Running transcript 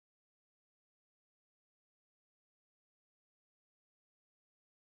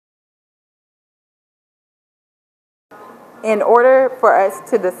In order for us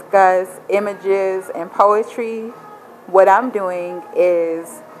to discuss images and poetry, what I'm doing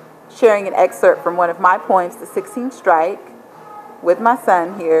is sharing an excerpt from one of my poems, The 16th Strike, with my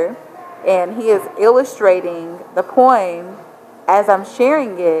son here, and he is illustrating the poem as I'm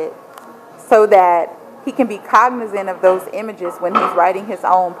sharing it so that he can be cognizant of those images when he's writing his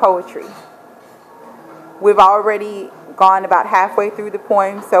own poetry. We've already gone about halfway through the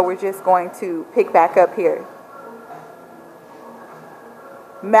poem, so we're just going to pick back up here.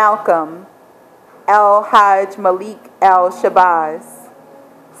 Malcolm El-Hajj Malik El-Shabazz,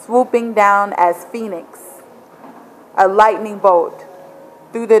 swooping down as Phoenix, a lightning bolt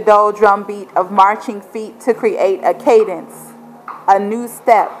through the dull drumbeat of marching feet to create a cadence, a new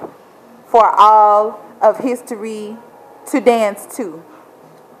step for all of history to dance to.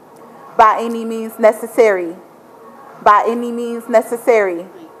 By any means necessary, by any means necessary,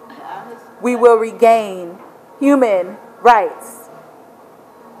 we will regain human rights.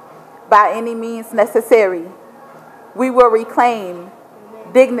 By any means necessary, we will reclaim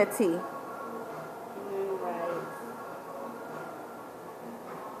dignity.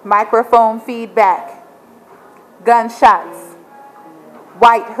 Microphone feedback, gunshots,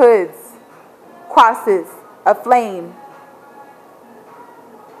 white hoods, crosses aflame.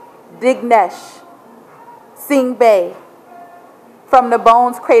 Dignesh, Sing Bay, from the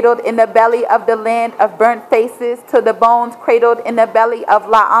bones cradled in the belly of the land of burnt faces to the bones cradled in the belly of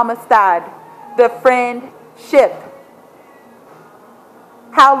La Amistad, the friendship.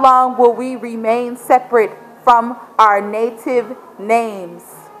 How long will we remain separate from our native names?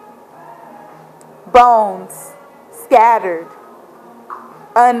 Bones scattered,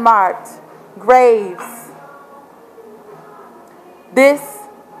 unmarked graves. This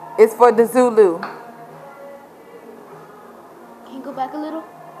is for the Zulu. Can you go back a little?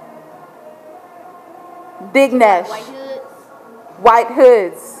 Dignesh, White hoods. white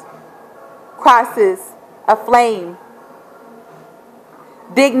hoods, crosses aflame.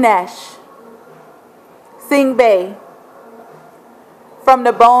 Dignesh, Sing Bay, from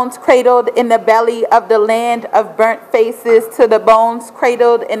the bones cradled in the belly of the land of burnt faces to the bones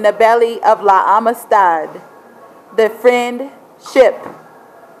cradled in the belly of La Amistad, the friendship.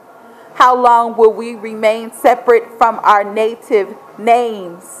 How long will we remain separate from our native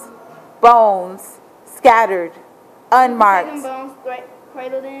names? Bones scattered, unmarked. Second bones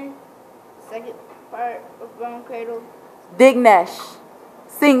cradled in. Second part of bone cradled. Dignesh,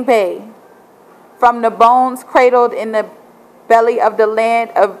 Sing Bay, from the bones cradled in the belly of the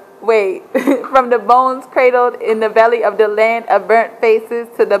land of from the bones cradled in the belly of the land of burnt faces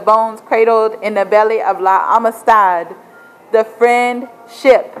to the bones cradled in the belly of La Amistad, the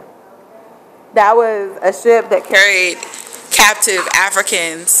friendship. That was a ship that carried captive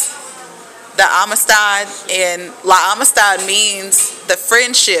Africans. The Amistad, and La Amistad means the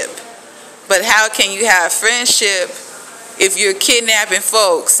friendship. But how can you have friendship if you're kidnapping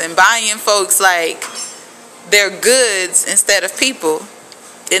folks and buying folks like their goods instead of people?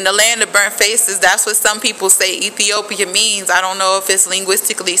 In the land of burnt faces, that's what some people say Ethiopia means. I don't know if it's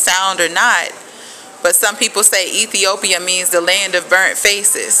linguistically sound or not, but some people say Ethiopia means the land of burnt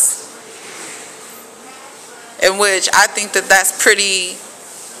faces. In which I think that that's pretty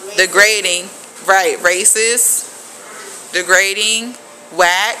degrading, right? Racist, degrading,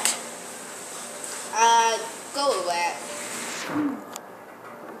 whack. Go with whack.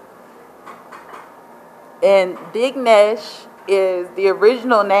 And Dignesh is the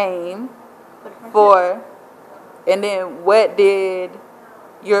original name for, and then what did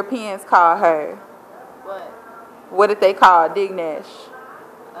Europeans call her? What? What did they call Dignesh?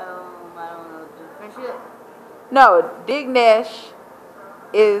 I don't know. Friendship? No, Dignesh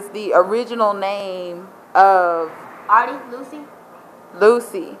is the original name of Lucy?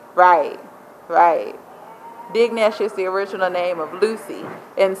 Lucy, right. Dignesh is the original name of Lucy.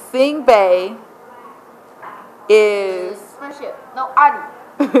 And Sing Bay is... Friendship. No,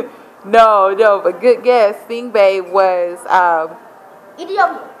 Artie. no, but good guess. Sing Bay was...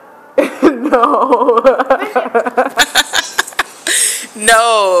 Ethiopia. No.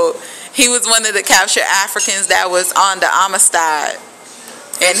 No. He was one of the captured Africans that was on the Amistad.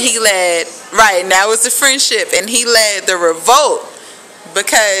 And he led, right, and that was the friendship. And he led the revolt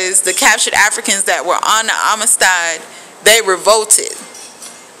because the captured Africans that were on the Amistad, they revolted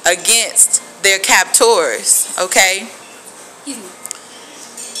against their captors, okay?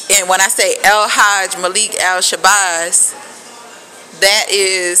 And when I say El-Hajj Malik El-Shabazz, that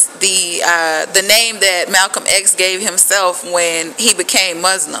is the name that Malcolm X gave himself when he became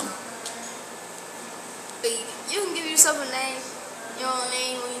Muslim. You can give yourself a name, your own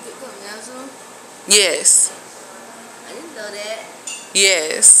name when you become Muslim? Yes. I didn't know know that.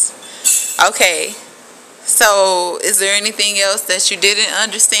 Yes. Okay. So, is there anything else that you didn't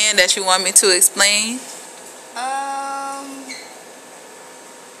understand that you want me to explain?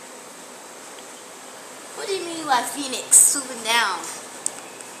 What do you mean by phoenix swooping down?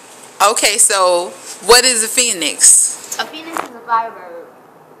 Okay, so what is a phoenix? A phoenix is a firebird.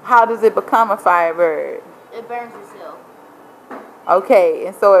 How does it become a firebird? It burns itself. Okay,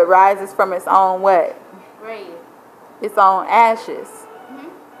 and so it rises from its own what? Grave. Its own ashes.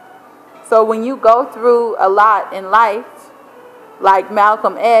 So when you go through a lot in life, like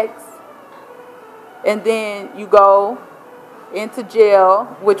Malcolm X, and then you go into jail,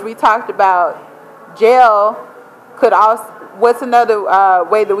 which we talked about, jail could also, what's another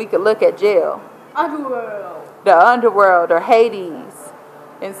way that we could look at jail? Underworld. The underworld, or Hades.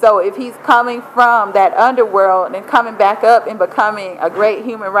 And so if he's coming from that underworld and coming back up and becoming a great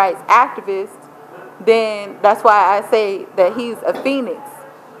human rights activist, then that's why I say that he's a phoenix,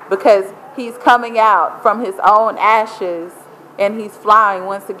 because he's coming out from his own ashes and he's flying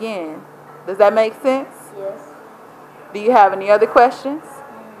once again. Does that make sense? Yes. Do you have any other questions?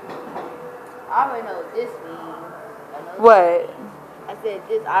 I already know what this means. What? I said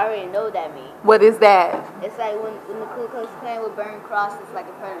this. I already know what that means. What is that? It's like when the Ku Klux Klan would burn crosses like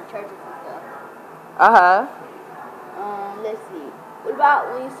in front of churches and stuff. Uh-huh. Let's see. What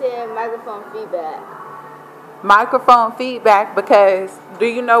about when you said microphone feedback? Microphone feedback, because do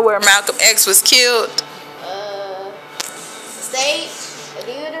you know where Malcolm X was killed? Stage, a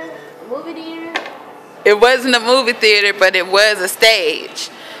theater, a movie theater. It wasn't a movie theater, but it was a stage.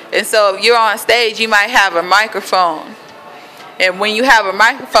 And so if you're on stage, you might have a microphone. And when you have a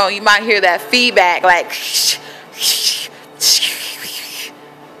microphone, you might hear that feedback, like,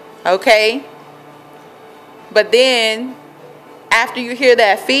 okay? But then, after you hear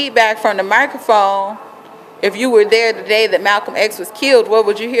that feedback from the microphone, if you were there the day that Malcolm X was killed, what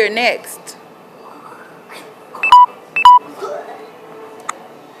would you hear next?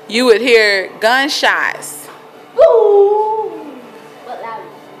 You would hear gunshots. Boom! But louder.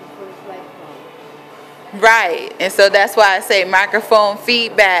 Right. And so that's why I say microphone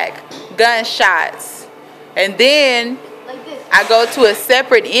feedback, gunshots. And then Like this. I go to a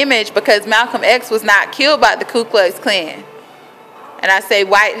separate image, because Malcolm X was not killed by the Ku Klux Klan. And I say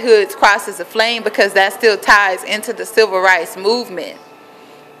white hoods, crosses aflame, because that still ties into the civil rights movement.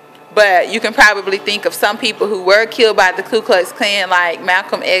 But you can probably think of some people who were killed by the Ku Klux Klan, like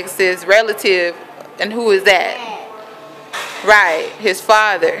Malcolm X's relative. And who is that? Right, his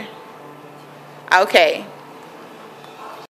father. Okay.